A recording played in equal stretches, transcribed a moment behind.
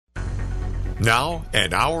Now,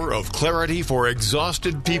 an hour of clarity for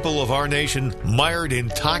exhausted people of our nation mired in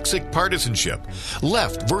toxic partisanship.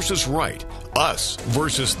 Left versus right. Us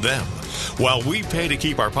versus them. While we pay to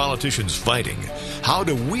keep our politicians fighting, how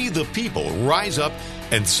do we, the people, rise up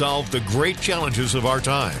and solve the great challenges of our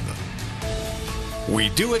time? We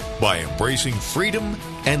do it by embracing freedom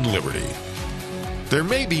and liberty. There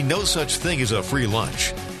may be no such thing as a free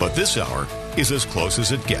lunch, but this hour is as close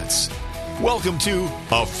as it gets. Welcome to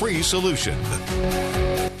A Free Solution.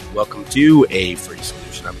 Welcome to A Free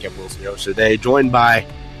Solution. I'm Kevin Wilson, your host today, joined by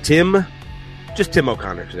Tim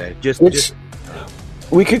O'Connor today.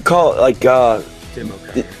 We could call it like Tim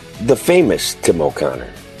O'Connor. The famous Tim O'Connor.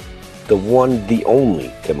 The one, the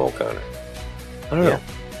only Tim O'Connor. I don't know.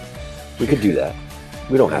 We could do that.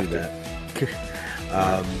 We don't have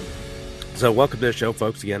to. So welcome to the show,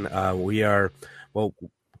 folks. Again, we are,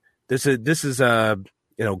 this is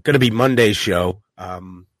going to be Monday's show.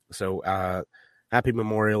 So happy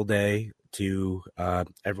Memorial Day to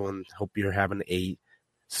everyone. Hope you're having a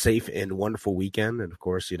safe and wonderful weekend. And of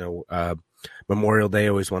course, Memorial Day, I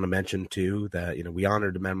always want to mention too that, we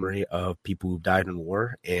honor the memory of people who've died in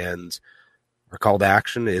war, and our call to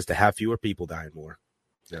action is to have fewer people die in war.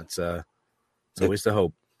 That's always the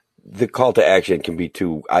hope. The call to action can be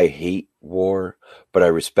to, I hate war, but I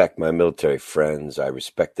respect my military friends. I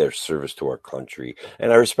respect their service to our country,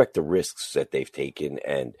 and I respect the risks that they've taken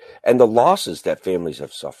and the losses that families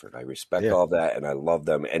have suffered. I respect all that, and I love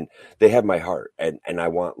them, and they have my heart, and I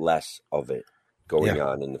want less of it going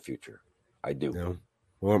on in the future. I do.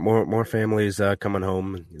 More families coming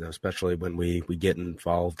home, especially when we get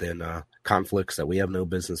involved in conflicts that we have no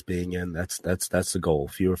business being in. That's the goal.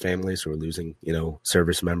 Fewer families who are losing,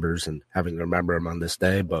 service members and having to remember them on this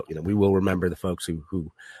day. But, we will remember the folks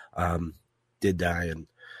who did die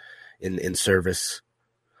in service.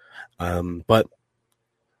 But,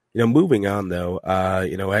 moving on, though, I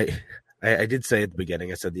did say at the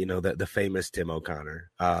beginning, I said, the famous Tim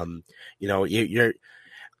O'Connor,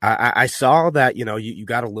 I saw that, you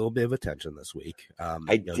got a little bit of attention this week.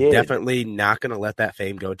 I did. Definitely not going to let that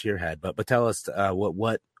fame go to your head. But tell us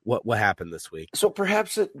what happened this week. So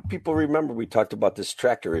perhaps people remember we talked about this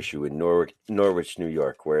tractor issue in Norwich, New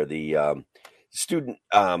York, where the student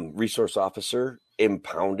resource officer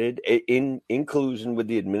impounded, in collusion with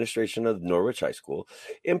the administration of Norwich High School,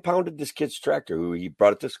 impounded this kid's tractor, who he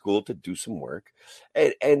brought it to school to do some work.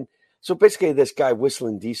 And so basically, this guy,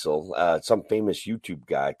 Whistling Diesel, some famous YouTube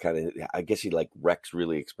guy, I guess he wrecks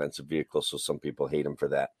really expensive vehicles, so some people hate him for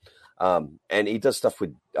that. And he does stuff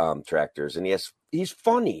with tractors, and he's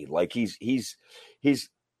funny, he's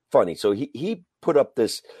funny. So he put up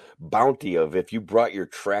this bounty of, if you brought your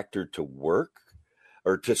tractor to work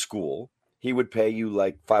or to school, he would pay you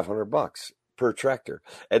 $500 per tractor.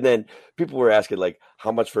 And then people were asking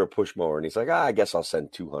how much for a push mower, and he's like, I guess I'll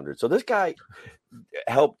send 200. So this guy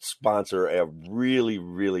helped sponsor a really,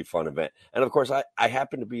 really fun event. And of course, I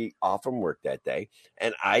happened to be off from work that day,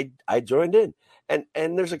 and I joined in. And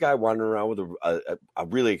there's a guy wandering around with a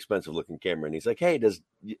really expensive looking camera, and he's like, hey, does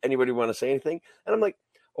anybody want to say anything? And I'm like,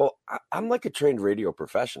 well, I'm like a trained radio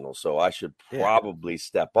professional, so I should probably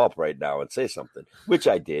step up right now and say something, which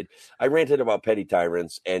I did. I ranted about petty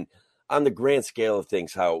tyrants and on the grand scale of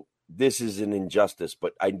things, how this is an injustice,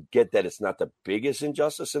 but I get that it's not the biggest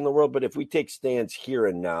injustice in the world. But if we take stands here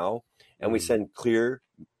and now and we send clear,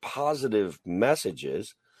 positive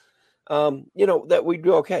messages, that we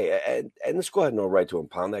do okay. And the school had no right to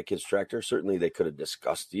impound that kid's tractor. Certainly they could have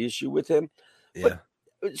discussed the issue with him. Yeah.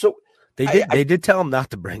 But, so they did tell him not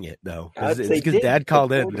to bring it, though. Because Dad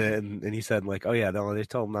called in and he said, oh, yeah, no, they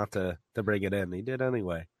told him not to bring it in. He did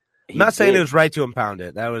anyway. I'm not saying it was right to impound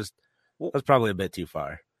it. That was probably a bit too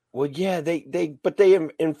far. Well, yeah, they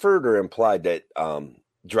inferred or implied that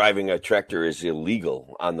driving a tractor is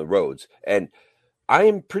illegal on the roads, and I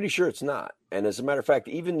am pretty sure it's not. And as a matter of fact,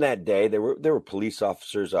 even that day, there were police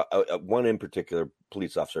officers. One in particular,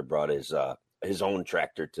 police officer brought his own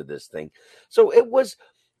tractor to this thing, so it was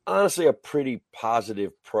honestly a pretty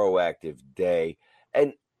positive, proactive day.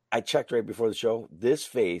 And I checked right before the show. This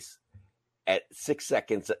face at 6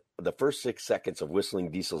 seconds, the first 6 seconds of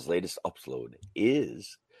Whistling Diesel's latest upload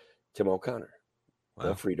is Tim O'Connor,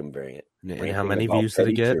 the Freedom variant. And how many views did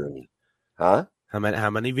it get? Tyranny. Huh? How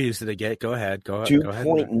many views did it get? Go ahead.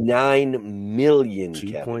 2.9 million.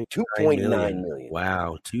 2.9 million.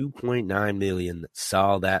 Wow. 2.9 million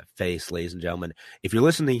saw that face, ladies and gentlemen. If you're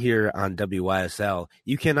listening here on WYSL,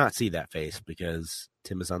 you cannot see that face because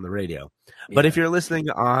Tim is on the radio. But if you're listening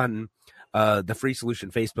on the Free Solution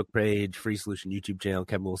Facebook page, Free Solution YouTube channel,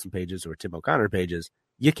 Kevin Wilson pages, or Tim O'Connor pages,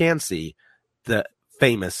 you can see the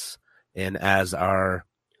famous, and as our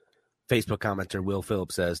Facebook commenter Will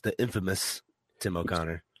Phillips says, the infamous Tim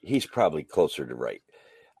O'Connor. He's probably closer to right.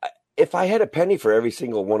 If I had a penny for every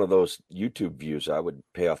single one of those YouTube views, I would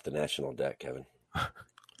pay off the national debt, Kevin.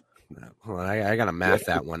 Well, I got to math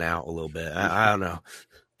that one out a little bit. I don't know.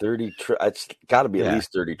 It's got to be at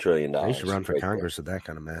least $30 trillion. I should run for Congress with that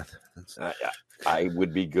kind of math. I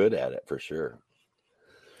would be good at it for sure.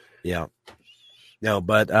 Yeah. No,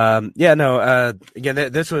 but again,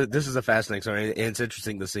 this is a fascinating story. It's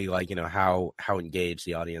interesting to see, like, how engaged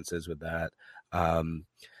the audience is with that.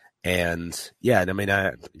 And yeah, I mean,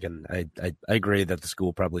 I agree that the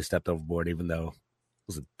school probably stepped overboard, even though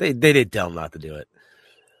they did tell them not to do it.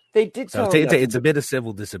 They did. So it's a bit of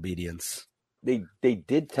civil disobedience. They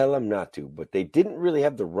did tell him not to, but they didn't really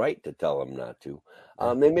have the right to tell him not to.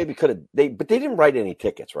 They maybe could have, but they didn't write any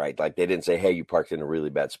tickets, right? Like they didn't say, "Hey, you parked in a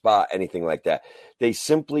really bad spot," anything like that. They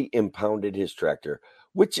simply impounded his tractor,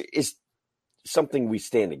 which is something we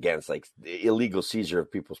stand against, like the illegal seizure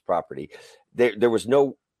of people's property. There was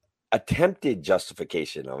no attempted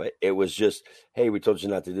justification of it. It was just, "Hey, we told you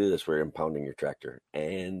not to do this. We're impounding your tractor,"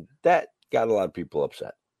 and that got a lot of people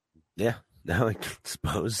upset. Yeah. No, I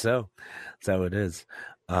suppose so. That's how it is.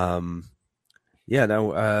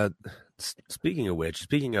 Speaking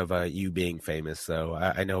of you being famous, though,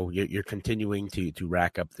 I know you're continuing to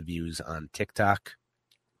rack up the views on TikTok.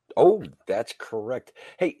 Oh, that's correct.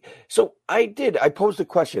 Hey, so I posed a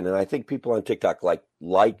question, and I think people on TikTok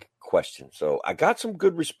like questions. So I got some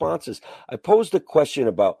good responses. I posed a question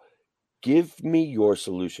about, give me your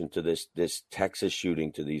solution to this Texas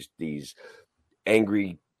shooting, to these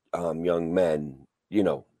angry young men,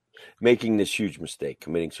 making this huge mistake,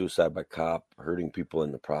 committing suicide by cop, hurting people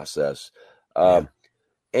in the process. And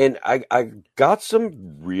I got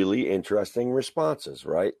some really interesting responses,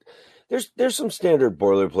 right? There's some standard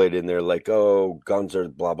boilerplate in there, like, oh, guns are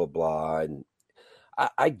blah, blah, blah. And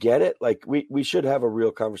I get it. Like, we should have a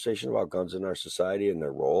real conversation about guns in our society and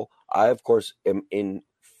their role. I, of course, am in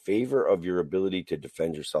favor of your ability to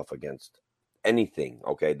defend yourself against anything.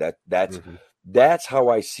 Okay. That's how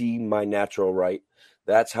I see my natural right.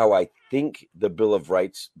 That's how I think the Bill of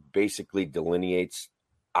Rights basically delineates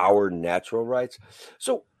our natural rights.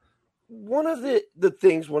 So one of the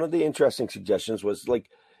interesting suggestions was like,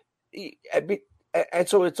 and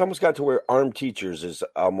so it's almost got to where armed teachers is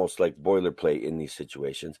almost like boilerplate in these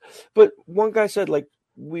situations. But one guy said, like,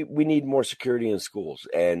 we need more security in schools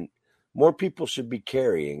and more people should be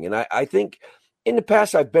carrying. And I think in the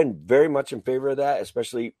past, I've been very much in favor of that,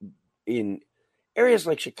 especially in areas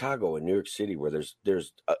like Chicago and New York City, where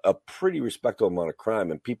there's a pretty respectable amount of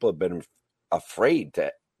crime, and people have been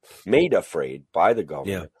made afraid by the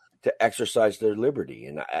government to exercise their liberty.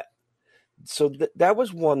 And so that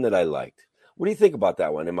was one that I liked. What do you think about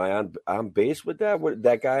that one? Am I on base with that?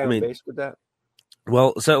 That guy on base with that?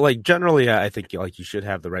 Well, so like generally, I think like you should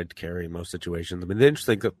have the right to carry in most situations. I mean, the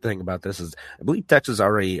interesting thing about this is I believe Texas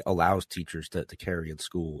already allows teachers to carry in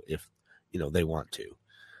school if they want to.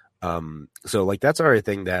 So like that's already a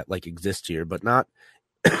thing that like exists here, but not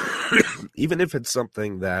even if it's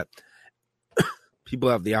something that people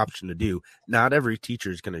have the option to do, not every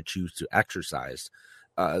teacher is going to choose to exercise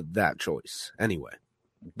that choice anyway.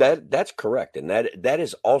 That's correct. And that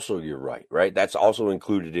is also your right? That's also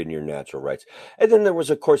included in your natural rights. And then there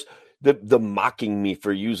was, of course, the mocking me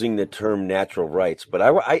for using the term natural rights. But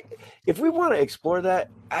I if we want to explore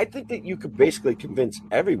that, I think that you could basically convince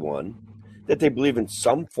everyone that they believe in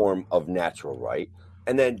some form of natural right.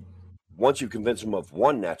 And then once you convince them of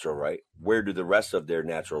one natural right, where do the rest of their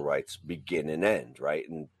natural rights begin and end, right?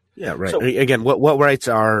 And yeah, right. So, again, what rights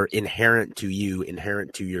are inherent to you,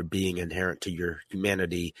 inherent to your being, inherent to your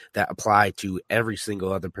humanity that apply to every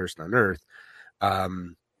single other person on earth? I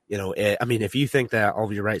mean, if you think that all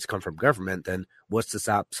of your rights come from government, then what's to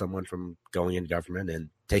stop someone from going in government and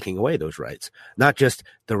taking away those rights? Not just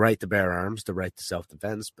the right to bear arms, the right to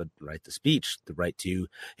self-defense, but the right to speech, the right to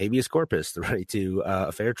habeas corpus, the right to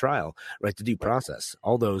a fair trial, right to due process.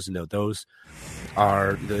 All those, those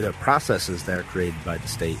are the processes that are created by the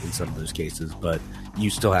state in some of those cases, but you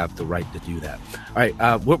still have the right to do that. All right,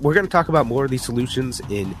 we're going to talk about more of these solutions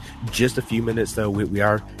in just a few minutes, though. We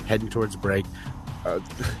are heading towards a break.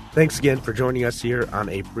 Thanks again for joining us here on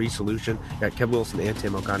A Free Solution. Got Kevin Wilson and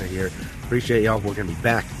Tim O'Connor here. Appreciate y'all. We're going to be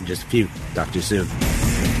back in just a few. Talk to you soon.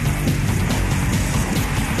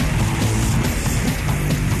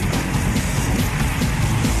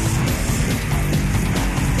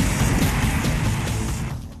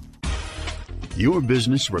 Your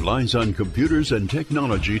business relies on computers and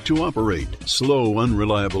technology to operate. Slow,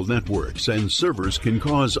 unreliable networks and servers can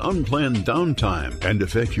cause unplanned downtime and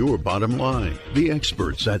affect your bottom line. The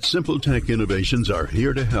experts at Simple Tech Innovations are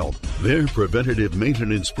here to help. Their preventative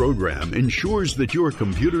maintenance program ensures that your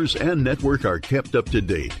computers and network are kept up to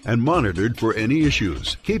date and monitored for any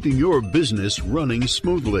issues, keeping your business running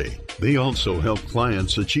smoothly. They also help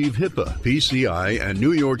clients achieve HIPAA, PCI, and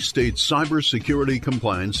New York State cybersecurity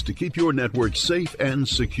compliance to keep your network safe and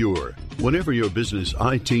secure. Whatever your business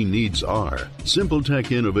IT needs are, Simple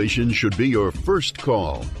Tech Innovations should be your first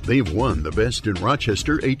call. They've won the best in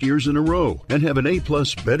Rochester 8 years in a row and have an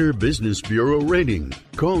A-plus Better Business Bureau rating.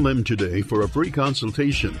 Call them today for a free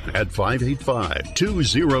consultation at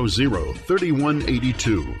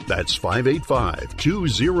 585-200-3182. That's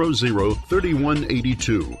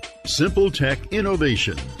 585-200-3182. Simple Tech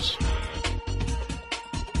Innovations.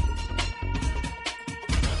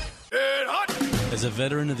 As a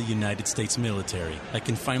veteran of the United States military, I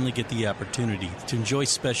can finally get the opportunity to enjoy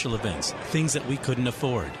special events, things that we couldn't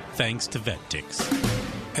afford, thanks to VetTix.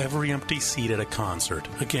 Every empty seat at a concert,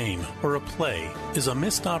 a game, or a play is a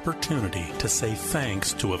missed opportunity to say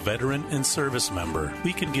thanks to a veteran and service member.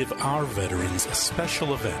 We can give our veterans a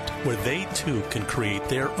special event where they too can create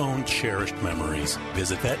their own cherished memories.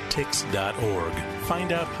 Visit vettix.org.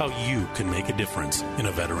 Find out how you can make a difference in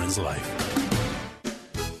a veteran's life.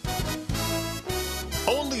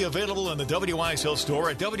 Available in the WISL store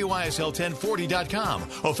at WISL1040.com.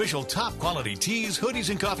 Official top quality tees, hoodies,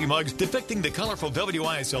 and coffee mugs depicting the colorful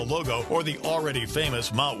WISL logo or the already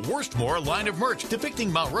famous Mount Worstmore line of merch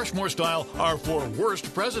depicting Mount Rushmore style are for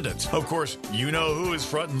worst presidents. Of course, you know who is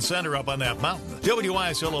front and center up on that mountain.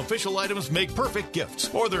 WISL official items make perfect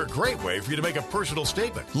gifts, or they're a great way for you to make a personal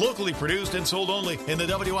statement. Locally produced and sold only in the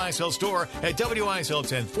WISL store at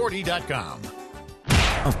WISL1040.com.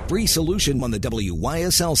 A free solution on the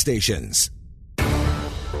WYSL stations.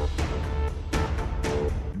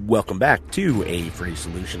 Welcome back to A Free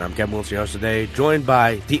Solution. I'm Kevin Wilson, your host today, joined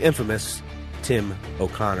by the infamous Tim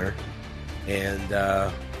O'Connor.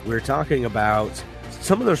 And we're talking about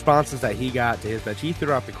some of the responses that he got to his badge. He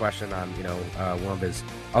threw out the question on, one of his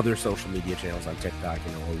other social media channels on TikTok,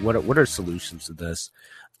 what are solutions to this?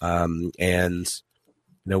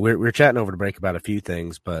 We're chatting over the break about a few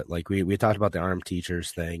things, but like we talked about the armed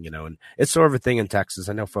teachers thing, and it's sort of a thing in Texas.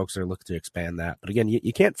 I know folks are looking to expand that, but again,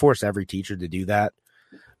 you can't force every teacher to do that.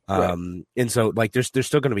 Right. And so like there's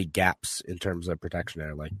still going to be gaps in terms of protection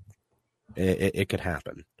there. Like it could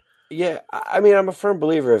happen. Yeah. I mean, I'm a firm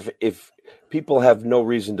believer if people have no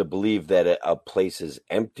reason to believe that a place is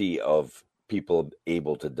empty of people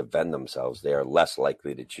able to defend themselves, they are less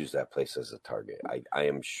likely to choose that place as a target. I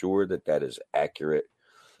am sure that is accurate.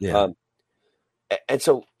 Yeah. And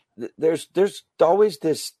so there's always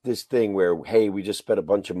this thing where, hey, we just spent a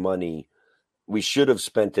bunch of money. We should have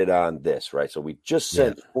spent it on this, right? So we just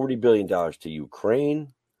sent $40 billion to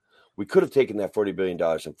Ukraine. We could have taken that $40 billion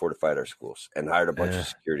and fortified our schools and hired a bunch of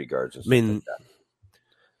security guards and stuff like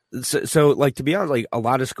that. So like, to be honest, like a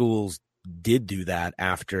lot of schools did do that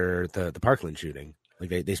after the Parkland shooting.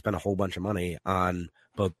 Like they spent a whole bunch of money on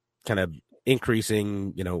both kind of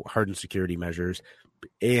increasing, hardened security measures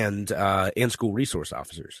and school resource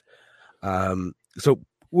officers. So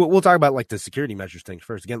we'll talk about like the security measures thing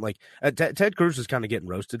first. Again, like Ted Cruz is kind of getting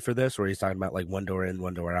roasted for this, where he's talking about like one door in,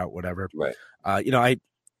 one door out, whatever. Right.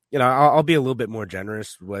 I'll be a little bit more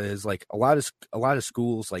generous. Was like a lot of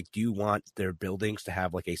schools like do want their buildings to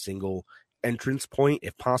have like a single entrance point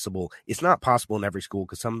if possible. It's not possible in every school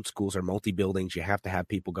because some schools are multi-buildings. You have to have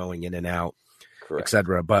people going in and out,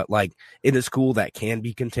 etc. But like in a school that can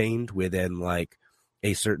be contained within like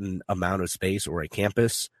a certain amount of space or a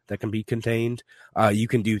campus that can be contained, you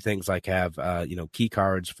can do things like have key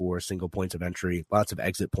cards for single points of entry, lots of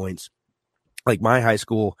exit points. Like my high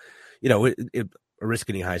school,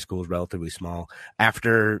 Oriskany High School is relatively small.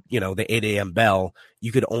 After the 8 a.m. bell,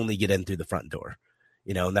 you could only get in through the front door.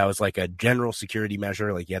 And that was like a general security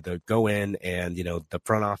measure. Like you had to go in and, the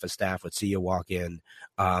front office staff would see you walk in,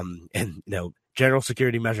 and general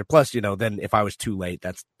security measure. Plus, then if I was too late,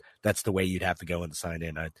 that's the way you'd have to go and sign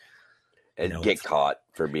in. And get caught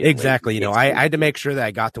for being exactly. late. I had to make sure that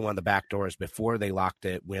I got to one of the back doors before they locked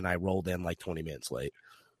it when I rolled in like 20 minutes late.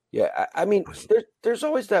 Yeah. I mean, there's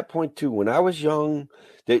always that point too. When I was young,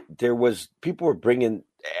 people were bringing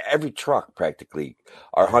every truck practically.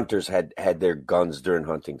 Our hunters had their guns during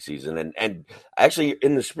hunting season, and actually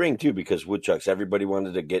in the spring too, because woodchucks. Everybody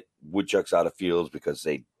wanted to get woodchucks out of fields because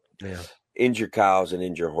they injure cows and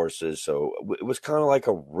injure horses. So it was kind of like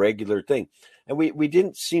a regular thing, and we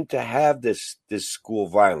didn't seem to have this school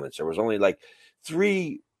violence. There was only like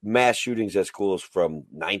 3 mass shootings at schools from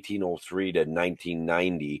 1903 to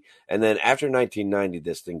 1990, and then after 1990,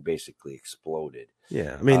 this thing basically exploded.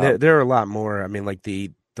 Yeah, I mean, there are a lot more. I mean, like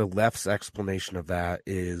the left's explanation of that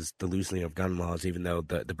is the loosening of gun laws, even though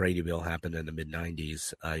the Brady bill happened in the mid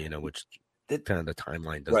 '90s. Which kind of the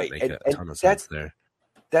timeline doesn't make a ton of sense there.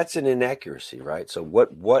 That's an inaccuracy, right? So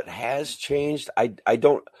what has changed? I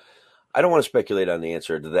don't want to speculate on the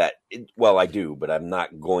answer to that. Well, I do, but I'm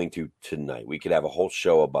not going to tonight. We could have a whole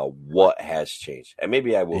show about what has changed, and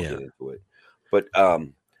maybe I will get into it. But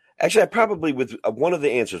actually, I probably, with one of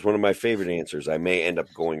the answers, one of my favorite answers, I may end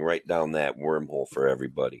up going right down that wormhole for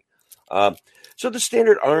everybody. So the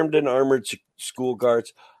standard armed and armored school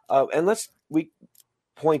guards, and we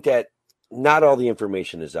point at, not all the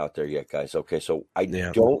information is out there yet, guys. Okay, so I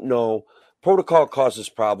don't know. Protocol causes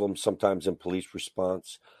problems sometimes in police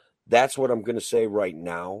response. That's what I'm going to say right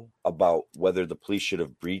now about whether the police should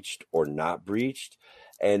have breached or not breached.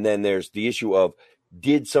 And then there's the issue of,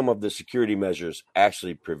 did some of the security measures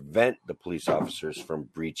actually prevent the police officers from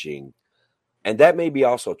breaching? And that may be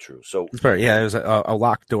also true. So, it was a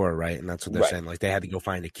locked door, right? And that's what they're saying. Like, they had to go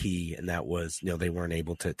find a key, and that was, they weren't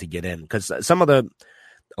able to get in, because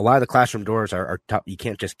a lot of the classroom doors are tough. You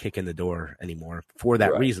can't just kick in the door anymore for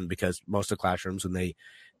that reason, because most of the classrooms, when they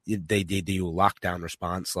do a lockdown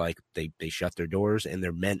response, like they shut their doors, and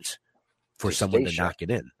they're meant for someone to knock it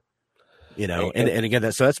in. And again,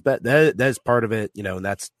 that is part of it, and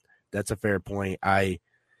that's a fair point.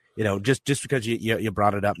 Just because you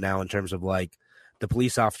brought it up now in terms of like the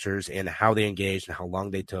police officers and how they engaged and how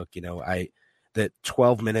long they took, that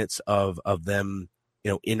 12 minutes of them,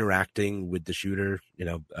 interacting with the shooter,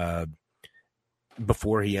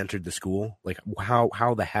 before he entered the school, like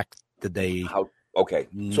how the heck did they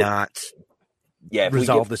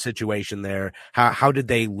resolve the situation there? How did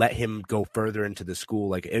they let him go further into the school?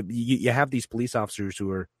 Like, you have these police officers who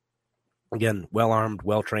are, again, well armed,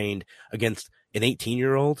 well trained against an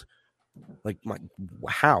 18-year-old. Like,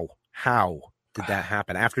 how did that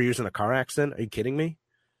happen after he was in a car accident? Are you kidding me?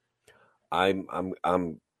 I'm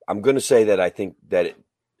going to say that I think that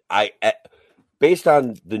based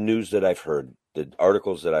on the news that I've heard, the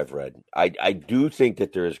articles that I've read, I do think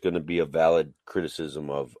that there is going to be a valid criticism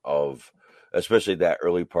of especially that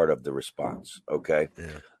early part of the response. Okay.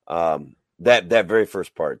 Yeah. That very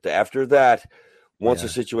first part. After that, once the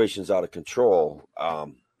situation's out of control,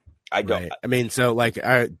 I don't. Right. I mean, so like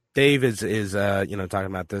Dave is talking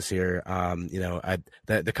about this here.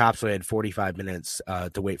 The cops had 45 minutes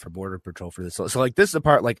to wait for Border Patrol for this. So like, this is the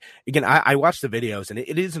part. Like, again, I watched the videos, and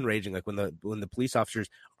it is enraging. Like, when the police officers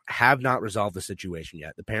have not resolved the situation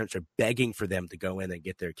yet, the parents are begging for them to go in and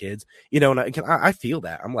get their kids. And I feel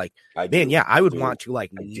that. I'm like, I would want to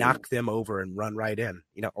knock them over and run right in.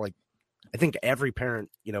 Like, I think every parent,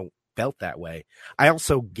 felt that way. I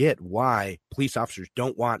also get why police officers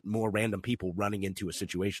don't want more random people running into a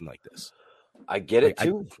situation like this. I get it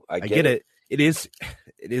too. I get it. It is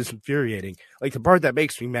infuriating. Like, the part that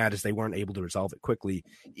makes me mad is they weren't able to resolve it quickly,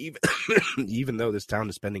 even though this town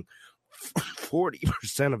is spending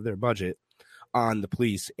 40% of their budget on the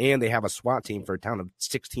police, and they have a SWAT team for a town of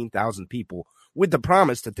 16,000 people, with the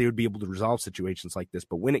promise that they would be able to resolve situations like this.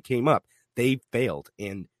 But when it came up, they failed,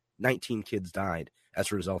 and 19 kids died as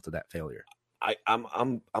a result of that failure.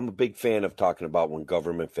 I'm a big fan of talking about when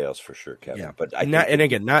government fails, for sure, Kevin. Yeah. But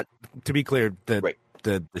not to be clear,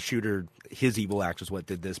 the shooter, his evil act is what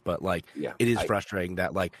did this, but it is frustrating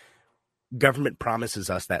that government promises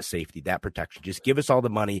us that safety, that protection. Just give us all the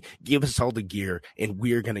money, give us all the gear, and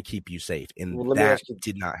we're going to keep you safe. And that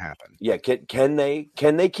did not happen. Yeah, can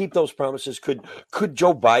they keep those promises? Could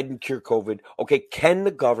Joe Biden cure COVID? Okay, can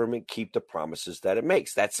the government keep the promises that it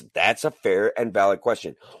makes? That's a fair and valid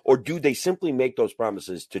question. Or do they simply make those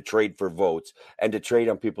promises to trade for votes and to trade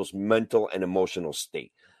on people's mental and emotional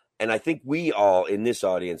state? And I think we all in this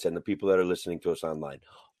audience and the people that are listening to us online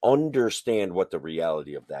understand what the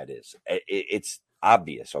reality of that is. It's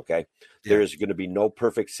obvious, okay? Yeah. There is going to be no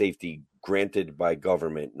perfect safety granted by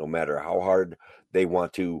government, no matter how hard they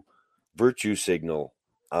want to virtue signal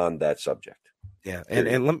on that subject. Yeah,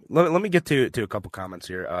 and let me get to a couple comments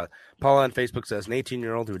here. Paula on Facebook says, an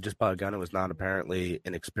 18-year-old who had just bought a gun and was not apparently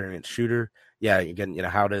an experienced shooter. Yeah, again,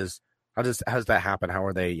 how does that happen? How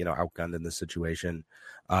are they, outgunned in this situation?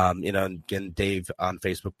 Again, Dave on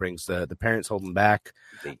Facebook brings the parents holding back.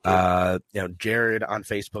 Jared on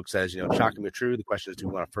Facebook says, shocking but true. The question is, do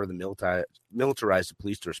we want to further militarize the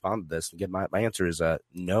police to respond to this? Again, my answer is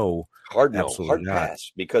no. Hard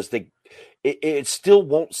pass, because it still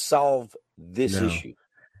won't solve this issue.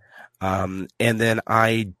 And then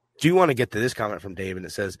I do want to get to this comment from Dave, and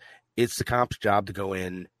it says, it's the cop's job to go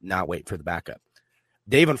in, not wait for the backup.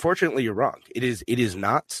 Dave, unfortunately, you're wrong. It is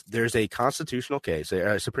not. There's a constitutional case,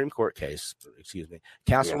 a Supreme Court case,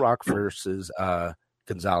 Castle Rock versus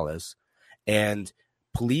Gonzalez, and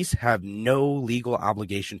police have no legal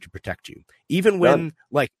obligation to protect you, even when,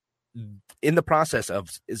 like, in the process of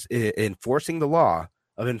enforcing the law,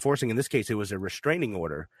 in this case, it was a restraining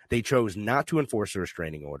order. They chose not to enforce a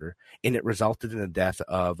restraining order, and it resulted in the death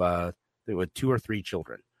of there were 2 or 3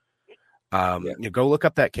 children. You go look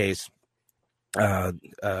up that case.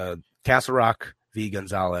 Castle Rock v.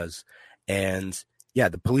 Gonzalez, and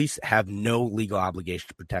the police have no legal obligation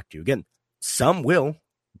to protect you. Again, some will,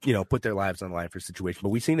 put their lives on the line for a situation, but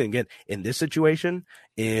we've seen it again in this situation,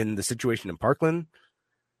 in the situation in Parkland.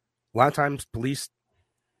 A lot of times police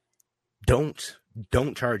don't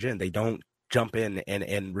charge in. They don't jump in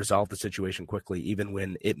and resolve the situation quickly, even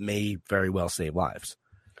when it may very well save lives.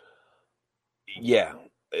 Yeah.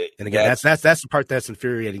 And again, that's the part that's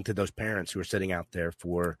infuriating to those parents who are sitting out there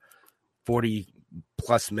for 40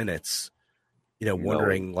 plus minutes,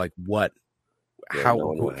 wondering like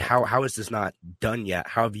how is this not done yet?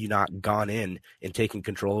 How have you not gone in and taken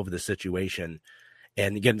control of the situation?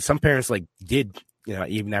 And again, some parents did,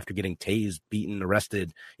 even after getting tased, beaten,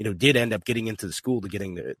 arrested, did end up getting into the school to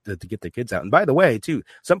get their kids out. And by the way, too,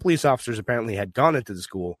 some police officers apparently had gone into the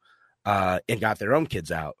school and got their own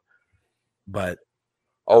kids out, but.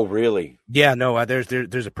 Oh, really? Yeah, no, there's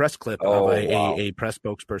a press clip of a press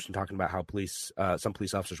spokesperson talking about how some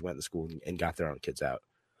police officers went to school and got their own kids out.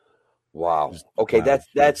 Wow. Okay,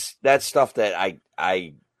 that's stuff that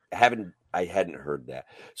I hadn't heard that.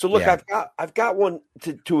 So look, I've got one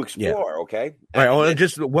to explore. Yeah. Okay. All right. Well,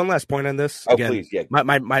 just one last point on this. Oh, again, please. Yeah.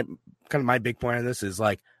 My big point on this is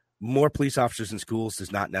more police officers in schools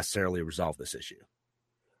does not necessarily resolve this issue,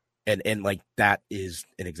 and that is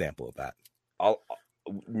an example of that.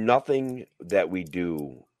 Nothing that we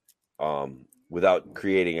do without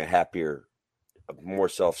creating a happier, more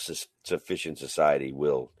self-sufficient society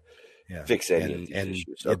will fix any of these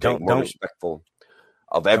issues. Okay? Don't respectful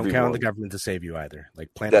of everyone. Don't count on the government to save you either.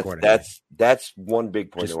 Plan accordingly. That's one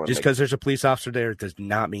big point. Just because there's a police officer there does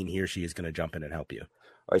not mean he or she is going to jump in and help you. All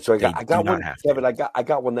right, so I got one, Kevin. I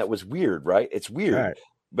got one that was weird. Right? It's weird, right.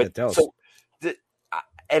 But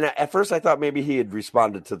and at first I thought maybe he had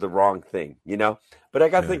responded to the wrong thing, But I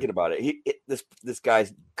got thinking about it. This guy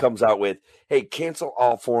comes out with, "Hey, cancel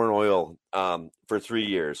all foreign oil for 3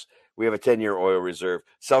 years. We have a 10-year oil reserve.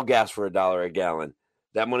 Sell gas for $1 a gallon.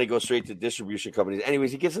 That money goes straight to distribution companies."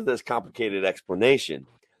 Anyways, he gets into this complicated explanation.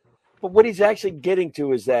 But what he's actually getting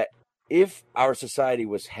to is that if our society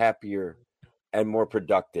was happier and more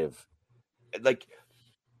productive,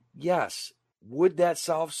 yes. Would that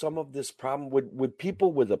solve some of this problem? Would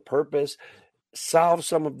people with a purpose solve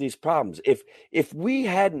some of these problems? If we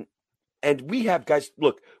hadn't, and we have, guys,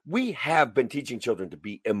 look, we have been teaching children to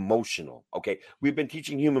be emotional, okay? We've been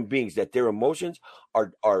teaching human beings that their emotions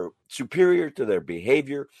are superior to their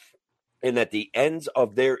behavior, and that the ends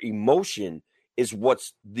of their emotion is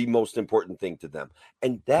what's the most important thing to them.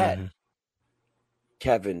 And that,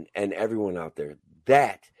 Kevin and everyone out there,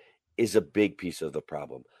 that is a big piece of the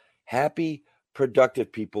problem. Happy,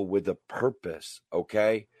 productive people with a purpose,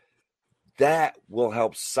 okay? That will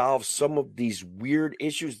help solve some of these weird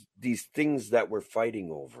issues, these things that we're fighting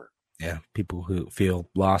over. Yeah, people who feel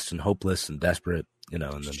lost and hopeless and desperate, and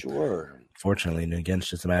then, sure. Fortunately, and again, it's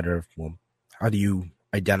just a matter of, how do you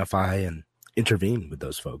identify and intervene with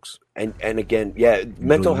those folks? And again,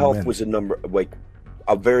 mental health was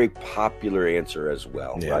a very popular answer as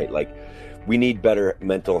well, right? We need better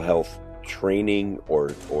mental health training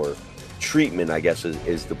or treatment, I guess,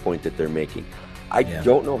 is the point that they're making. I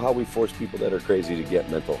don't know how we force people that are crazy to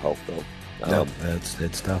get mental health, though. No,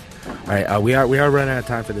 it's tough. All right, we are running out of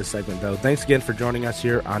time for this segment, though. Thanks again for joining us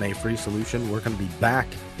here on A Free Solution. We're going to be back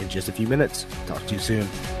in just a few minutes. Talk to you soon.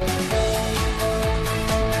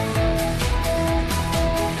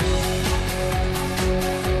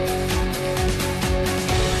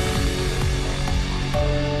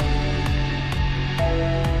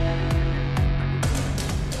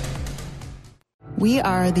 We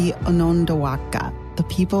are the Onondaga, the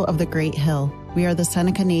people of the Great Hill. We are the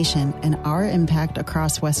Seneca Nation, and our impact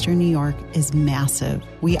across Western New York is massive.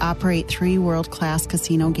 We operate 3 world-class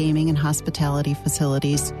casino gaming and hospitality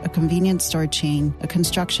facilities, a convenience store chain, a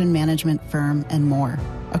construction management firm, and more.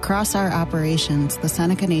 Across our operations, the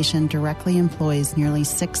Seneca Nation directly employs nearly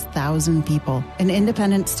 6,000 people. An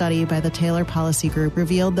independent study by the Taylor Policy Group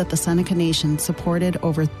revealed that the Seneca Nation supported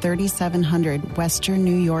over 3,700 Western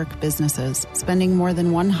New York businesses, spending more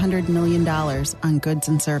than $100 million on goods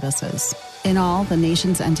and services. In all, the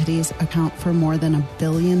nation's entities account for more than $1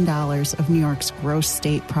 billion of New York's gross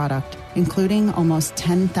state product, including almost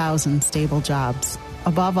 10,000 stable jobs.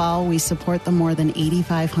 Above all, we support the more than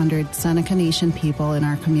 8,500 Seneca Nation people in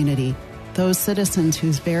our community, those citizens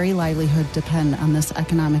whose very livelihood depend on this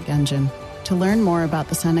economic engine. To learn more about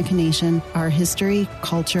the Seneca Nation, our history,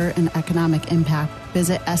 culture, and economic impact,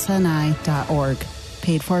 visit sni.org.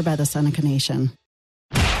 Paid for by the Seneca Nation.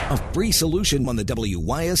 A free solution on the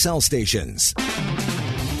WYSL stations.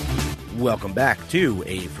 Welcome back to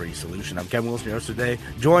A Free Solution. I'm Kevin Wilson, your host today,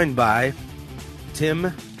 joined by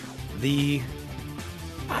Tim, the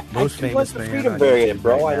most famous man. Freedom variant,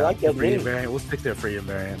 bro. I like that freedom name. variant. We'll stick to the freedom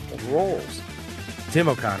variant. It rolls. Tim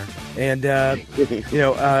O'Connor. And,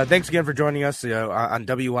 thanks again for joining us on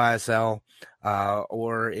WYSL,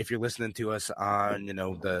 or if you're listening to us on,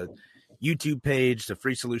 the YouTube page, the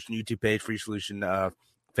Free Solution YouTube page, Free Solution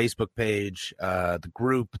Facebook page, the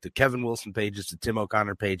group, the Kevin Wilson pages, the Tim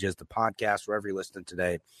O'Connor pages, the podcast, wherever you're listening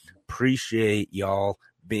today. Appreciate y'all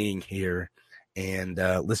being here and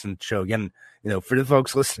listening to the show. Again, for the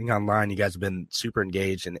folks listening online, you guys have been super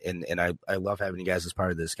engaged, and I love having you guys as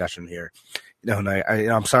part of the discussion here. And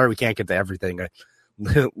I'm sorry we can't get to everything.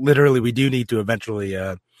 Literally, we do need to eventually,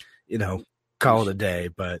 call it a day.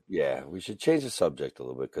 But yeah, we should change the subject a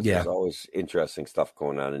little bit because there's always interesting stuff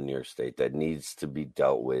going on in New York State that needs to be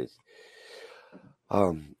dealt with.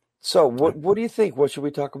 So what do you think? What should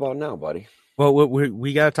we talk about now, buddy? Well,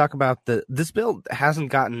 we got to talk about this bill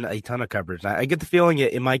hasn't gotten a ton of coverage. I get the feeling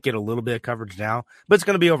it might get a little bit of coverage now, but it's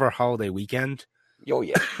going to be over a holiday weekend. Oh,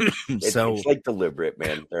 yeah. It's like deliberate,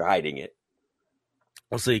 man. They're hiding it.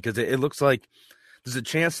 We'll see, because it looks like there's a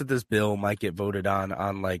chance that this bill might get voted on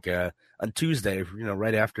Tuesday,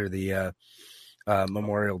 right after the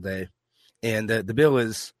Memorial Day. And the bill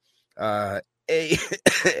is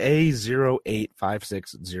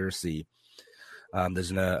A08560C.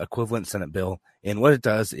 There's an equivalent Senate bill, and what it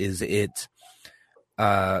does is it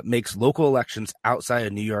makes local elections outside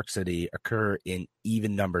of New York City occur in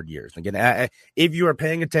even-numbered years. Again, if you are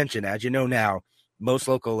paying attention, as you know now, most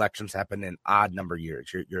local elections happen in odd-number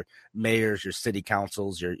years. Your mayors, your city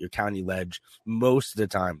councils, your county ledge, most of the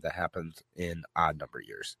time that happens in odd-number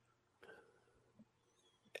years.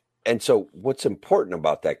 And so what's important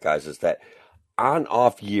about that, guys, is that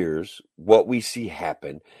on-off years, what we see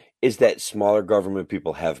happen is that smaller government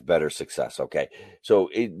people have better success. Okay.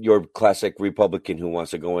 So your classic Republican who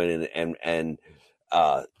wants to go in and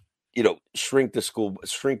shrink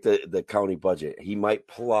the county budget, he might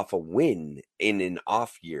pull off a win in an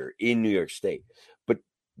off year in New York State. But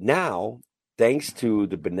now, thanks to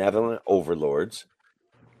the benevolent overlords,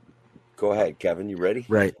 go ahead, Kevin, you ready?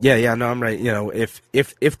 Right. Yeah, no, I'm right. If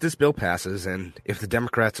this bill passes, and if the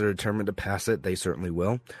Democrats are determined to pass it, they certainly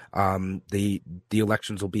will. The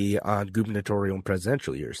elections will be on gubernatorial and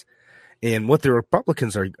presidential years. And what the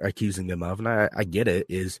Republicans are accusing them of, and I get it,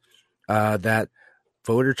 is that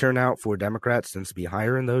voter turnout for Democrats tends to be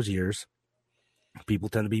higher in those years. People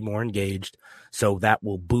tend to be more engaged, so that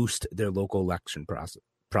will boost their local election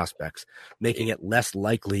prospects, making it less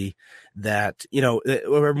likely that,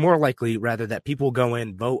 or more likely rather that people go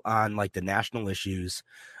in, vote on like the national issues,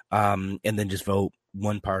 and then just vote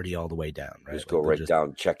one party all the way down, right? Just go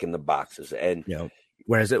down, checking the boxes. And,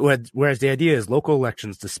 whereas the idea is local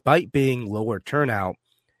elections, despite being lower turnout,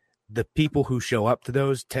 the people who show up to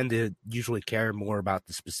those tend to usually care more about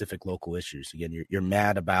the specific local issues. Again, you're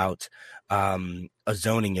mad about a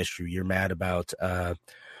zoning issue. You're mad about,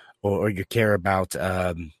 or you care about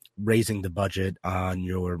raising the budget on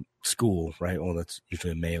your school, right? Well, that's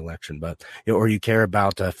usually a May election, but or you care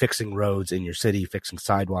about fixing roads in your city, fixing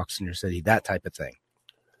sidewalks in your city, that type of thing.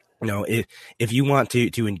 If you want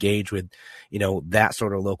to engage with, that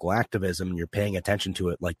sort of local activism, you're paying attention to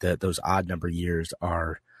it, like those odd number years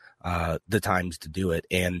are the times to do it,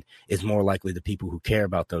 and it's more likely the people who care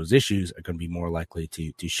about those issues are going to be more likely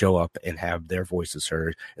to show up and have their voices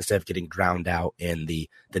heard instead of getting drowned out in the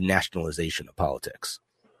nationalization of politics.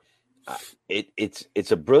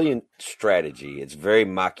 It's a brilliant strategy. It's very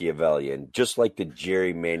Machiavellian, just like the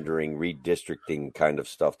gerrymandering, redistricting kind of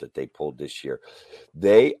stuff that they pulled this year.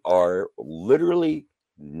 They are literally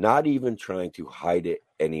not even trying to hide it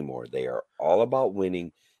anymore. They are all about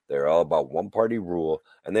winning. They're all about one-party rule,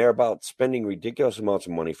 and they're about spending ridiculous amounts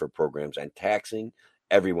of money for programs and taxing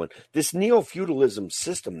everyone. This neo-feudalism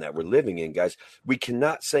system that we're living in, guys, we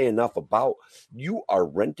cannot say enough about. You are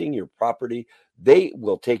renting your property. They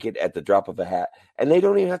will take it at the drop of a hat, and they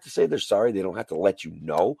don't even have to say they're sorry. They don't have to let you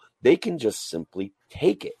know. They can just simply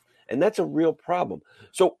take it, and that's a real problem.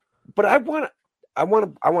 So, but I want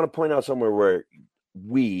to point out somewhere where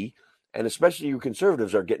we, and especially you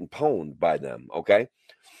conservatives, are getting pwned by them. Okay,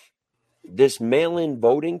 this mail-in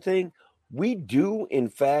voting thing, we do in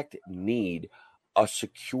fact need a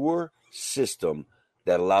secure system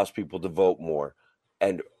that allows people to vote more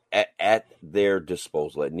and at their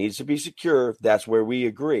disposal. It needs to be secure. That's where we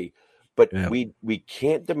agree. But we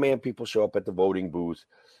can't demand people show up at the voting booth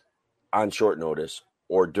on short notice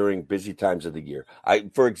or during busy times of the year.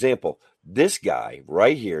 For example, this guy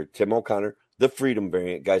right here, Tim O'Connor, the Freedom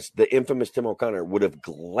variant, guys, the infamous Tim O'Connor would have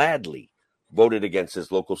gladly voted against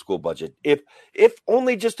his local school budget, if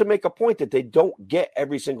only just to make a point that they don't get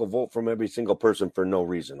every single vote from every single person for no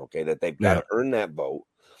reason, okay, that they've got to earn that vote.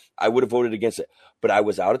 I would have voted against it, but I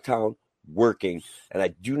was out of town working, and I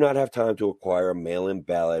do not have time to acquire a mail-in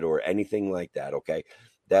ballot or anything like that, okay?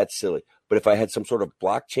 That's silly. But if I had some sort of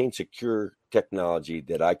blockchain secure technology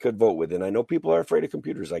that I could vote with, and I know people are afraid of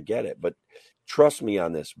computers, I get it, but trust me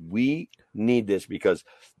on this. We need this, because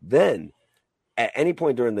then at any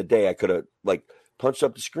point during the day, I could have punched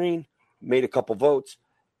up the screen, made a couple votes,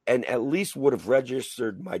 and at least would have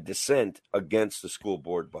registered my dissent against the school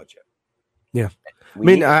board budget. Yeah,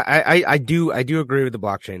 I do agree with the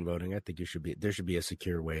blockchain voting. I think there should be a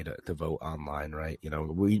secure way to vote online, right? You know,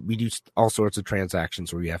 we do all sorts of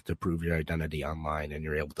transactions where you have to prove your identity online, and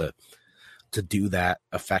you're able to do that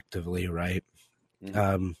effectively, right?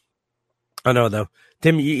 Mm-hmm. I know though,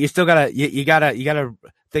 Tim, you still gotta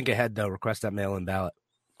think ahead though. Request that mail-in ballot.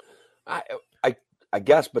 I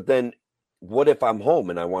guess, but then what if I'm home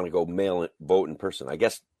and I want to go vote in person? I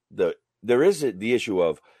guess there is the issue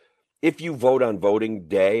of, if you vote on voting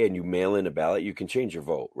day and you mail in a ballot, you can change your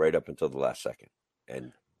vote right up until the last second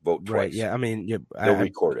and vote twice. Right? Yeah, I mean, they'll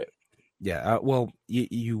record it. Yeah. Well,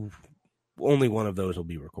 you only one of those will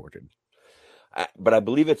be recorded. But I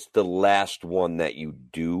believe it's the last one that you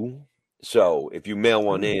do. So if you mail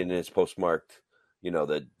one in and it's postmarked,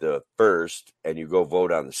 the first, and you go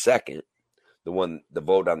vote on the second, the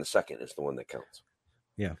vote on the second is the one that counts.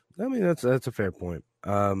 Yeah, I mean that's a fair point.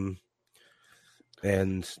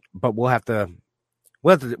 But we'll have to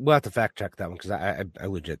fact check that one, because I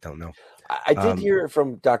legit don't know. I did hear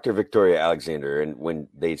from Dr. Victoria Alexander, and when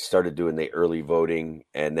they started doing the early voting,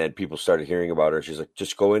 and then people started hearing about her, she's like,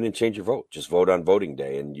 just go in and change your vote. Just vote on voting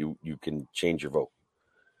day, and you can change your vote.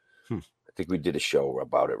 I think we did a show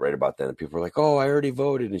about it right about then, and people were like, oh, I already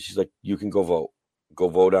voted. And she's like, you can go vote. Go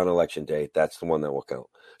vote on election day. That's the one that will count.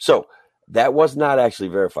 So that was not actually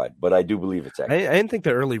verified, but I do believe it's accurate. I didn't think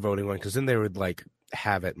the early voting one, because then they would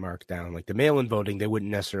have it marked down. Like the mail-in voting, they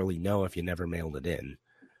wouldn't necessarily know if you never mailed it in.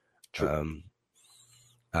 True.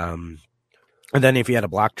 And then if you had a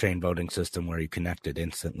blockchain voting system where you connected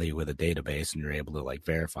instantly with a database and you're able to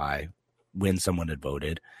verify when someone had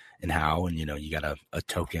voted and how, and you got a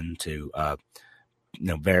token to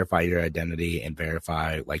verify your identity and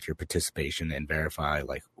verify your participation and verify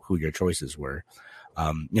who your choices were.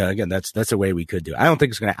 Again, that's a way we could do it. I don't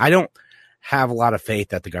think it's gonna. I don't have a lot of faith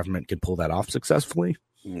that the government can pull that off successfully.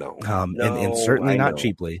 No, and certainly not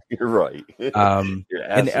cheaply. You're right. You're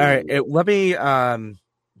and all right, let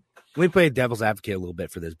me play devil's advocate a little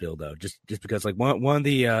bit for this bill, though, just because one of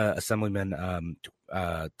the assemblymen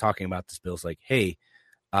talking about this bill is hey,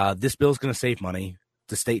 this bill is going to save money.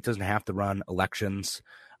 The state doesn't have to run elections,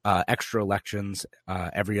 extra elections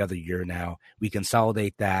every other year now. We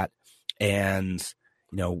consolidate that, and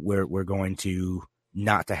we're going to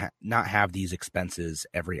not have these expenses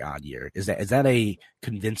every odd year. Is that a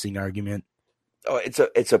convincing argument? Oh,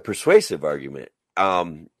 it's a persuasive argument.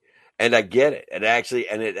 And I get it. It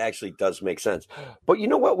actually does make sense. But you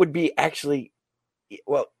know what would be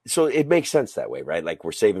so it makes sense that way, right?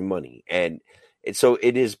 We're saving money, and so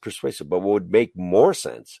it is persuasive. But what would make more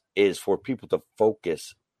sense is for people to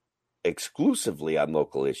focus exclusively on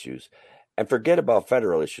local issues and forget about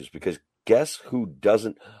federal issues, because guess who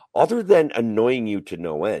doesn't, other than annoying you to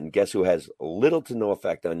no end, guess who has little to no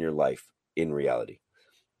effect on your life in reality?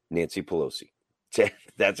 Nancy Pelosi.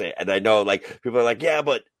 That's it. And I know people are yeah,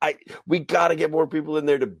 but we got to get more people in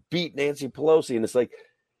there to beat Nancy Pelosi. And it's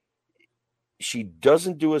she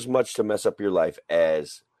doesn't do as much to mess up your life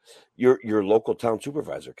as your local town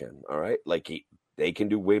supervisor can. All right. They can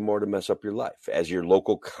do way more to mess up your life, as your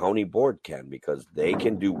local county board can, because they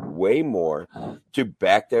can do way more to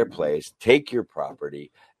back their place, take your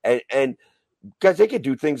property, and guys, they can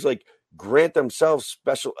do things like grant themselves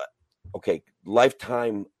special. okay,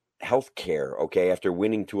 lifetime health care, okay, after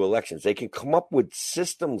winning 2 elections. They can come up with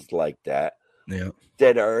systems like that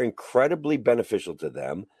that are incredibly beneficial to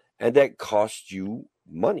them and that cost you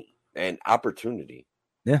money and opportunity.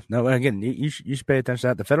 Yeah, no, again, you should pay attention to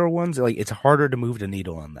that. The federal ones, like, it's harder to move the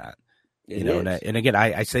needle on that. And again,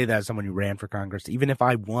 I say that as someone who ran for Congress. Even if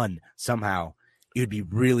I won somehow, it would be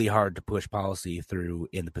really hard to push policy through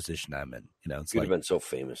in the position I'm in. It's You'd have been so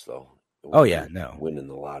famous, though. Winning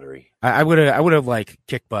the lottery. I would have like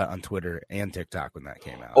kicked butt on Twitter and TikTok when that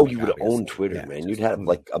came out. Oh, you would have owned Twitter, man. You'd have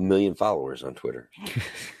like 1 million followers on Twitter.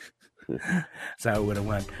 That's how it would have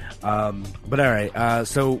went. But all right.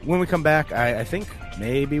 So when we come back, I think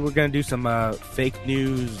maybe we're going to do some fake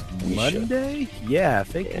news Monday. Yeah,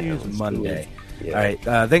 fake news Monday. Yeah. All right.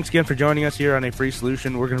 Thanks again for joining us here on A Free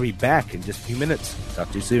Solution. We're going to be back in just a few minutes. Talk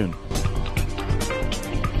to you soon.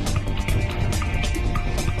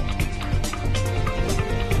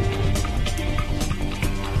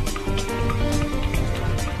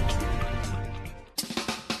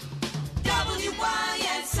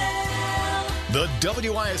 The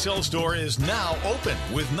WYSL store is now open.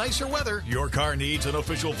 With nicer weather, your car needs an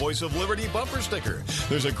official Voice of Liberty bumper sticker.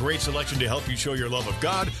 There's a great selection to help you show your love of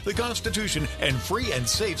God, the Constitution, and free and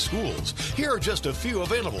safe schools. Here are just a few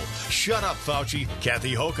available. Shut Up, Fauci,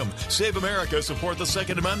 Kathy Hochul, Save America, Support the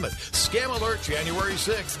Second Amendment, Scam Alert, January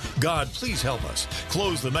 6th, God, Please Help Us,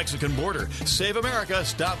 Close the Mexican Border, Save America,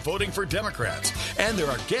 Stop Voting for Democrats. And there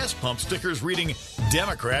are gas pump stickers reading,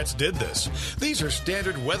 Democrats did this. These are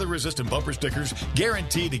standard weather-resistant bumper stickers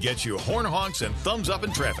guaranteed to get you horn honks and thumbs up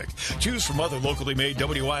in traffic. Choose from other locally made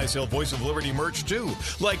WYSL Voice of Liberty merch too,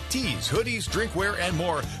 like tees, hoodies, drinkware, and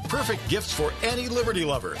more. Perfect gifts for any Liberty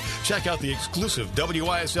lover. Check out the exclusive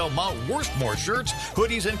WYSL Mount Worstmore shirts,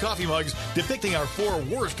 hoodies, and coffee mugs depicting our 4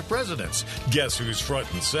 worst presidents. Guess who's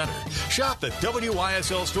front and center? Shop the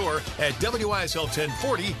WYSL store at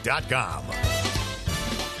WYSL1040.com.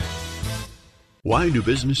 Why do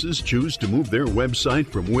businesses choose to move their website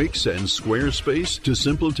from Wix and Squarespace to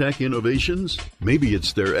SimpleTech Innovations? Maybe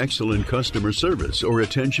it's their excellent customer service or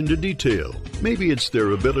attention to detail. Maybe it's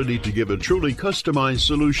their ability to give a truly customized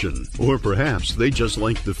solution. Or perhaps they just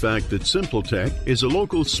like the fact that SimpleTech is a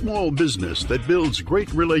local small business that builds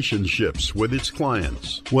great relationships with its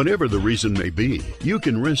clients. Whatever the reason may be, you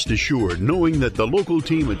can rest assured knowing that the local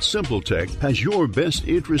team at SimpleTech has your best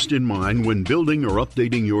interest in mind when building or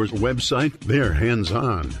updating your website. They're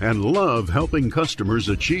hands-on and love helping customers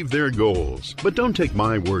achieve their goals. But don't take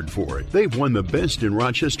my word for it. They've won the best in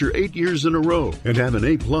Rochester 8 years in a row and have an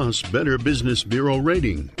A+ Better Business Bureau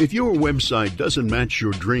rating. If your website doesn't match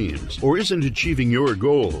your dreams or isn't achieving your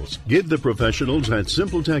goals, give the professionals at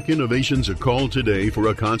SimpleTech Innovations a call today for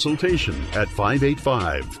a consultation at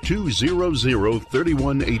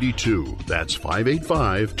 585-200-3182. That's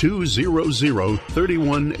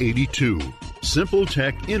 585-200-3182.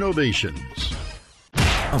 SimpleTech Innovations.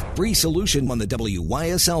 A free solution on the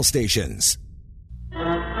WYSL stations.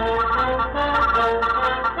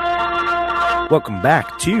 Welcome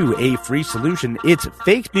back to A Free Solution. It's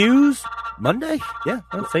Fake News Monday? Yeah,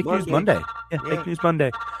 Fake News Monday. Yeah, Fake News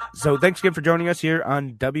Monday. So thanks again for joining us here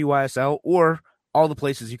on WYSL or all the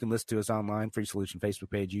places you can listen to us online. Free Solution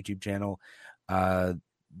Facebook page, YouTube channel,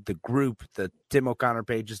 the group, the Tim O'Connor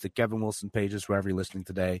pages, the Kevin Wilson pages, wherever you're listening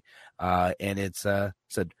today. And it's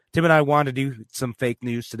said Tim and I want to do some fake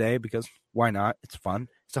news today because why not? It's fun.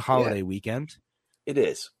 It's a holiday weekend. It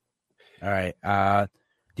is. All right.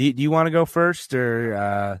 Do you want to go first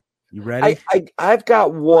or you ready? I've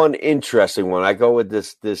got one interesting one. I go with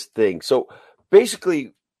this thing. So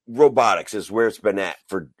basically robotics is where it's been at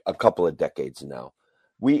for a couple of decades now.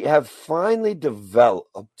 We have finally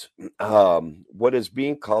developed what is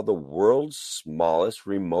being called the world's smallest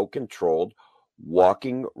remote-controlled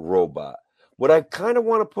walking robot. What I kind of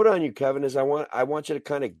want to put on you, Kevin, is I want you to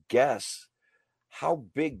kind of guess how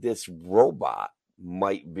big this robot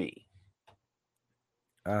might be.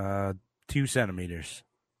 2 centimeters.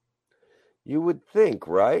 You would think,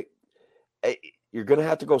 right? You're going to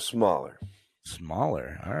have to go smaller.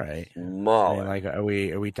 Smaller. All right. Smaller. I mean, like, are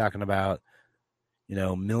we talking about,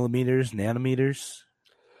 millimeters, nanometers?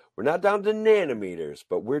 We're not down to nanometers,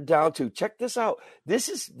 but we're down to, check this out. This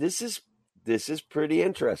is pretty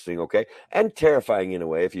interesting, okay? And terrifying in a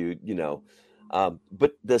way if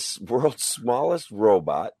but this world's smallest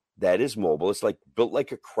robot that is mobile, it's like built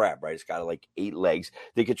like a crab, right? It's got like 8 legs.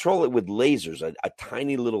 They control it with lasers, a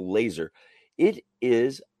tiny little laser. It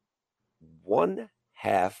is 1/2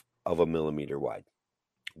 of a millimeter wide.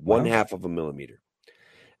 1/2 of a millimeter.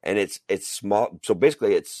 And it's small. So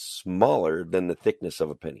basically it's smaller than the thickness of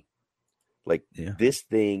a penny. Like this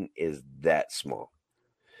thing is that small.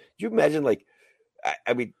 you imagine, like,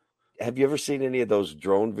 I mean, have you ever seen any of those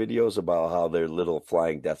drone videos about how they're little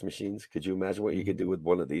flying death machines? Could you imagine what you could do with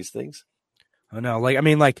one of these things? Oh no, like I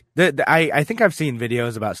mean, like I think I've seen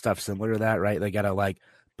videos about stuff similar to that, right? They gotta like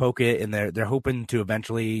poke it, and they're hoping to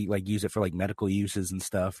eventually like use it for like medical uses and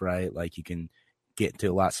stuff, right? Like you can get into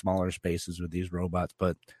a lot smaller spaces with these robots,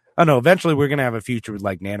 but I don't know. Eventually, we're gonna have a future with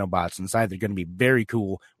like nanobots inside. They're gonna be very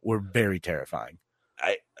cool or very terrifying.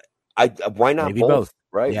 Why not Maybe both? both.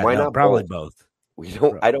 Right? Yeah, Why no, not probably both? both.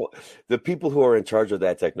 The people who are in charge of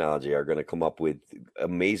that technology are going to come up with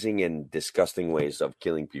amazing and disgusting ways of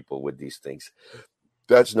killing people with these things.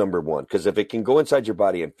 That's number one. Because if it can go inside your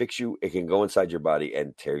body and fix you, it can go inside your body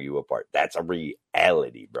and tear you apart. That's a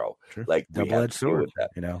reality, bro. Sure. Like, we have Double-edged to deal sword, with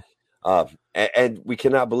that. you know. And we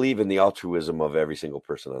cannot believe in the altruism of every single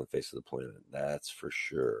person on the face of the planet. That's for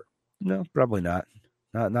sure. No, probably not.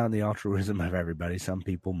 Not in the altruism of everybody. Some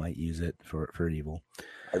people might use it for evil.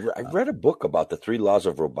 I read a book about the 3 laws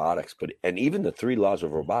of robotics, and even the 3 laws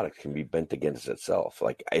of robotics can be bent against itself.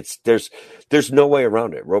 Like, there's no way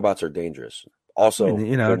around it. Robots are dangerous. Also, I mean,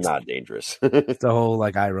 you know, they're not dangerous. It's the whole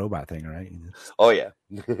like iRobot thing, right? Oh yeah,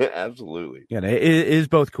 absolutely. Yeah, it is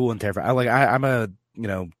both cool and terrifying. I'm a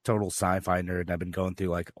total sci-fi nerd, and I've been going through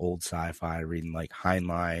like old sci-fi, reading like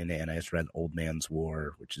Heinlein, and I just read Old Man's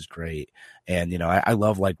War, which is great. And I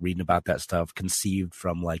love like reading about that stuff, conceived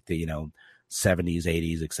from like the 70s,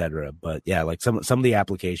 80s, etc. But yeah, like some of the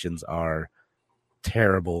applications are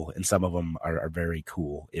terrible, and some of them are very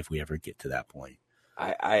cool if we ever get to that point.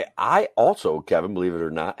 I also, Kevin, believe it or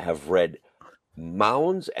not, have read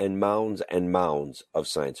mounds and mounds and mounds of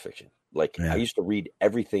science fiction. Like, I used to read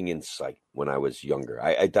everything in sight when I was younger.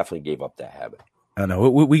 I definitely gave up that habit. I don't know.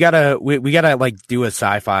 We gotta like do a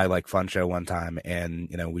sci-fi like fun show one time, and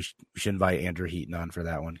we should invite Andrew Heaton on for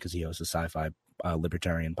that one because he hosts a sci-fi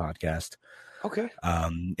libertarian podcast. Okay.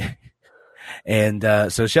 And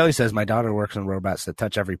so Shelley says, my daughter works on robots that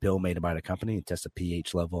touch every pill made by the company and test the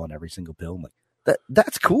pH level on every single pill. I'm like,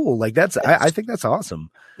 that's cool. Like I think that's awesome.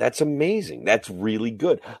 That's amazing. That's really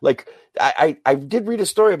good. Like I did read a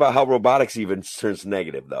story about how robotics even turns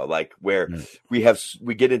negative though. Like where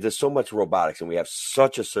we get into so much robotics and we have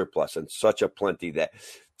such a surplus and such a plenty that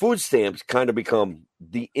food stamps kind of become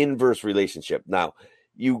the inverse relationship. Now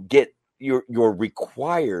you're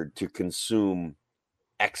required to consume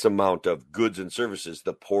X amount of goods and services,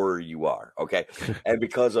 the poorer you are. Okay. And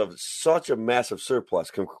because of such a massive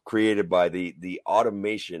surplus created by the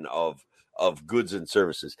automation of goods and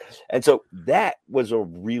services. And so that was a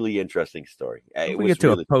really interesting story. If we get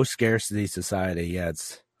to a post-scarcity society, yeah,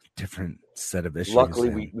 it's a different set of issues.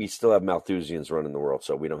 Luckily, we still have Malthusians running the world,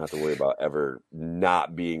 so we don't have to worry about ever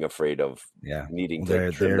not being afraid of needing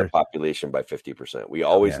to trim the population by 50%. We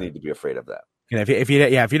always need to be afraid of that. If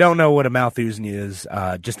you don't know what a Malthusian is,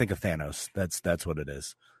 just think of Thanos. That's what it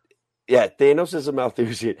is. Yeah, Thanos is a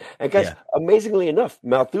Malthusian. And guys, amazingly enough,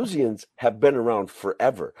 Malthusians have been around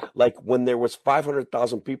forever. Like when there was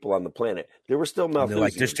 500,000 people on the planet, there were still Malthusians.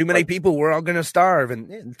 Like, there's too many people, we're all going to starve. And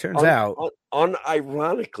it turns out,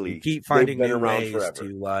 unironically, you keep finding they've been new around ways forever.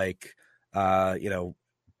 to like,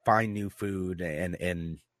 find new food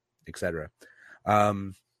and et cetera.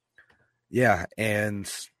 Yeah,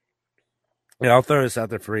 and I'll throw this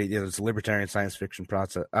out there for it's a libertarian science fiction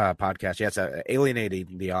podcast. Yeah, it's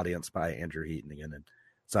Alienating the Audience by Andrew Heaton again. And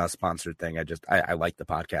it's not a sponsored thing. I like the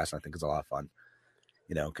podcast. I think it's a lot of fun,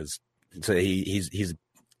 because he's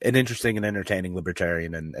an interesting and entertaining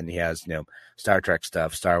libertarian, and he has Star Trek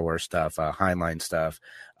stuff, Star Wars stuff, Heinlein stuff.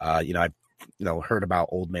 I've heard about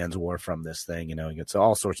Old Man's War from this thing. It's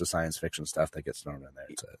all sorts of science fiction stuff that gets thrown in there.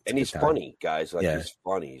 And he's funny, guys. Like he's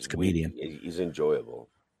funny. He's a comedian. He's enjoyable.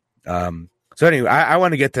 So anyway, I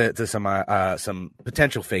want to get to some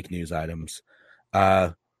potential fake news items.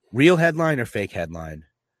 Real headline or fake headline?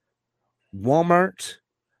 Walmart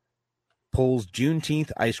pulls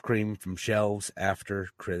Juneteenth ice cream from shelves after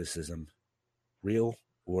criticism. Real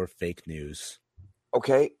or fake news?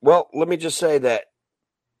 Okay, well, let me just say that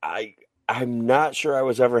I'm not sure I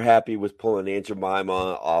was ever happy with pulling Aunt Jemima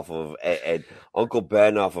off of and Uncle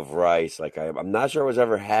Ben off of rice. Like I'm not sure I was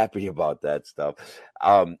ever happy about that stuff.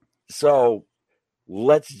 So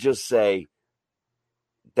let's just say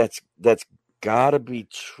that's gotta be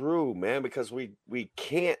true, man, because we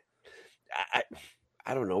can't.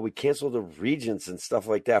 I don't know. We canceled the Regents and stuff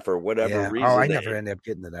like that for whatever reason. Oh, I never ended up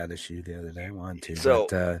getting to that issue the other day. I wanted to,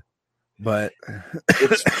 so, but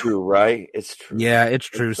it's true, right? It's true. Yeah, it's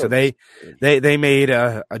true. So they made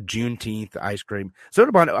a Juneteenth ice cream. So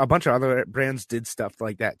a bunch of other brands did stuff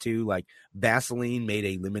like that too. Like Vaseline made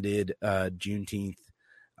a limited Juneteenth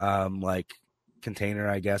container,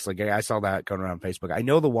 I guess. Like I saw that going around Facebook. I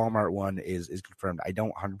know the Walmart one is confirmed. I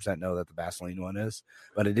don't 100% know that the Vaseline one is,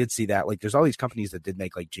 but I did see that. Like there's all these companies that did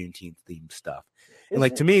make like Juneteenth themed stuff. And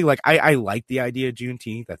like to me, like I like the idea of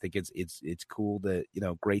Juneteenth. I think it's cool to, you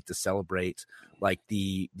know, great to celebrate like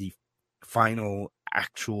the final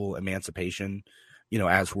actual emancipation, you know,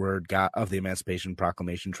 as word got of the Emancipation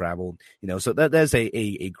Proclamation traveled, you know, so that's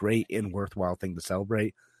a great and worthwhile thing to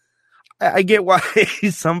celebrate. I get why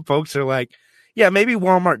some folks are like, yeah, maybe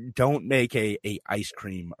Walmart don't make a ice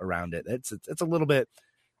cream around it. It's a little bit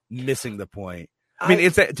missing the point. I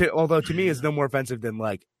mean, although to me it's no more offensive than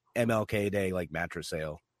like MLK Day, like mattress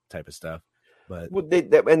sale type of stuff. But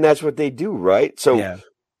and that's what they do, right? So yeah.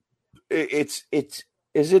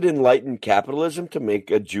 Is it enlightened capitalism to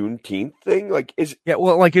make a Juneteenth thing? Like,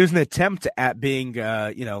 well, like it was an attempt at being,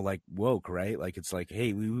 you know, like woke, right? Like it's like,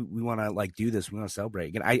 hey, we want to like do this, we want to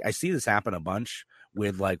celebrate. And I see this happen a bunch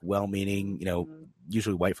with like well-meaning, you know,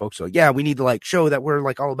 usually white folks. So yeah, we need to like show that we're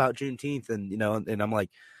like all about Juneteenth, and you know, and I'm like,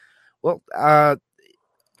 well,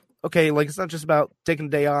 okay, like it's not just about taking a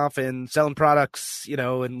day off and selling products, you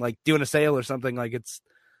know, and like doing a sale or something. Like it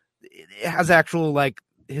has actual like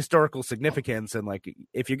historical significance, and like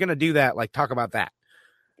if you're gonna do that, like talk about that.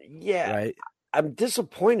 Yeah, right. I'm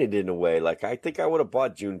disappointed in a way. Like I think I would have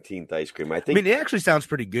bought Juneteenth ice cream. I mean, it actually sounds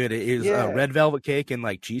pretty good. It is red velvet cake and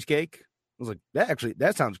like cheesecake. I was like,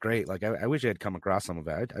 that sounds great. Like I wish I had come across some of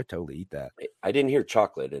it. I'd totally eat that. I didn't hear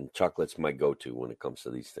chocolate, and chocolate's my go-to when it comes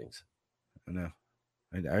to these things. I know.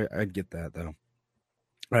 I'd get that though.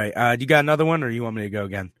 All right. You got another one, or you want me to go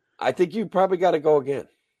again? I think you probably got to go again.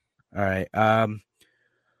 All right.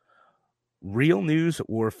 Real news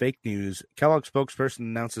or fake news? Kellogg spokesperson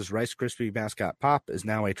announces Rice Krispie mascot Pop is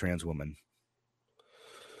now a trans woman.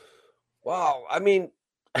 Wow. I mean,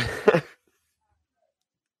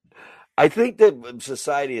 I think that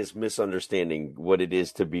society is misunderstanding what it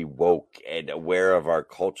is to be woke and aware of our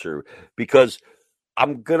culture, because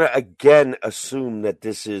I'm going to again assume that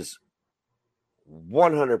this is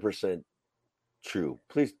 100% true.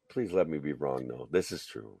 Please let me be wrong, though. This is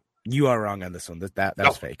true. You are wrong on this one.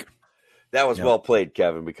 That's fake. That was well played,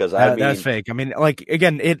 Kevin, because that's fake. I mean, like,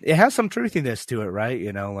 again, it has some truthiness to it, right?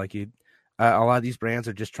 You know, like a lot of these brands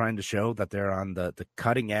are just trying to show that they're on the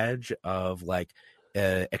cutting edge of like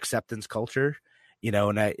acceptance culture, you know,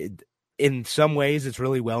 and in some ways it's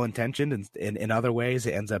really well intentioned, and in other ways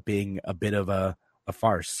it ends up being a bit of a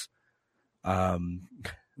farce. And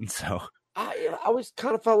so I always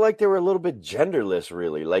kind of felt like they were a little bit genderless,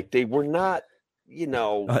 really. Like they were not, you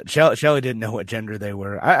know. Shelly didn't know what gender they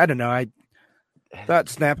were. I don't know. I thought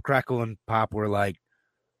Snap, Crackle, and Pop were like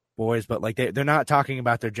boys, but like they're not talking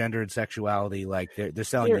about their gender and sexuality. Like they're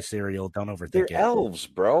selling you cereal. Don't overthink it. They're elves,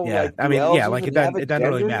 bro. Yeah, like, I mean, yeah, like it doesn't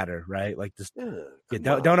really matter, right? Like just don't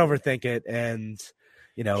overthink it, and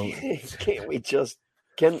you know, can't we just?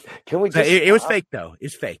 Can we just? It was fake though.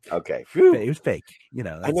 It's fake. Okay, it was fake. You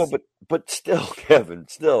know, I know, but still, Kevin.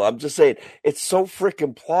 Still, I'm just saying it's so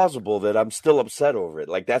freaking plausible that I'm still upset over it.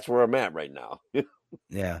 Like that's where I'm at right now.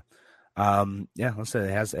 Yeah, let's say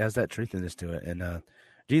it has that truthiness to it. And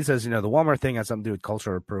Gene says, you know, the Walmart thing has something to do with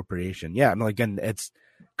cultural appropriation. Yeah, I mean, again, it's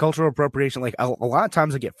cultural appropriation. Like a lot of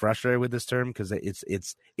times I get frustrated with this term because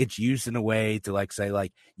it's used in a way to like say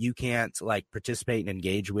like you can't like participate and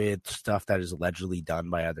engage with stuff that is allegedly done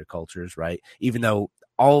by other cultures, right? Even though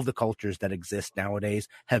all of the cultures that exist nowadays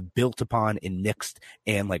have built upon and mixed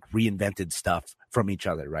and like reinvented stuff from each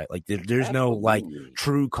other, right? Like there's no like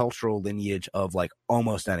true cultural lineage of like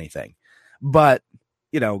almost anything. But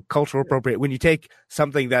you know, cultural appropriate, when you take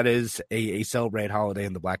something that is a celebrated holiday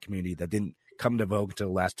in the Black community that didn't come to vogue until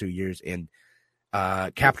the last 2 years and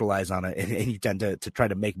capitalize on it, and you tend to try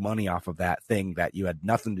to make money off of that thing that you had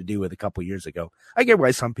nothing to do with a couple years ago. I get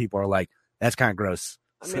why some people are like, that's kind of gross.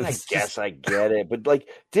 I mean, I guess I get it, but like,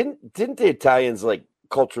 didn't the Italians like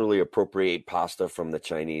culturally appropriate pasta from the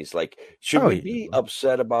Chinese? Like, should we be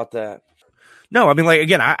upset about that? No, I mean, like,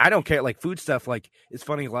 again, I don't care. Like food stuff, like it's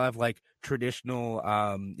funny. A lot of like traditional,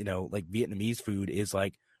 you know, like Vietnamese food is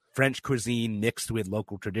like French cuisine mixed with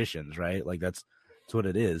local traditions, right? Like that's what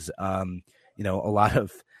it is. You know, a lot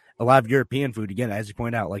of European food, again, as you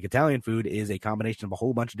point out, like Italian food is a combination of a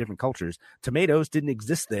whole bunch of different cultures. Tomatoes didn't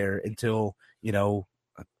exist there until, you know,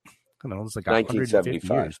 I don't know, it's like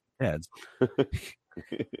 1975. Years.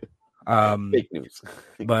 Fake news.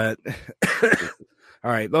 But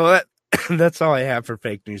all right, well, that's all I have for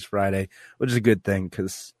Fake News Friday, which is a good thing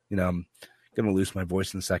because, you know, I'm going to lose my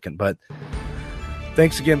voice in a second. But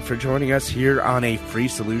thanks again for joining us here on A Free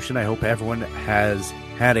Solution. I hope everyone has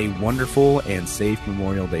had a wonderful and safe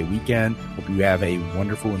Memorial Day weekend. Hope you have a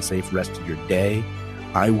wonderful and safe rest of your day.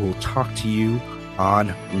 I will talk to you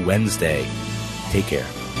on Wednesday. Take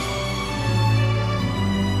care.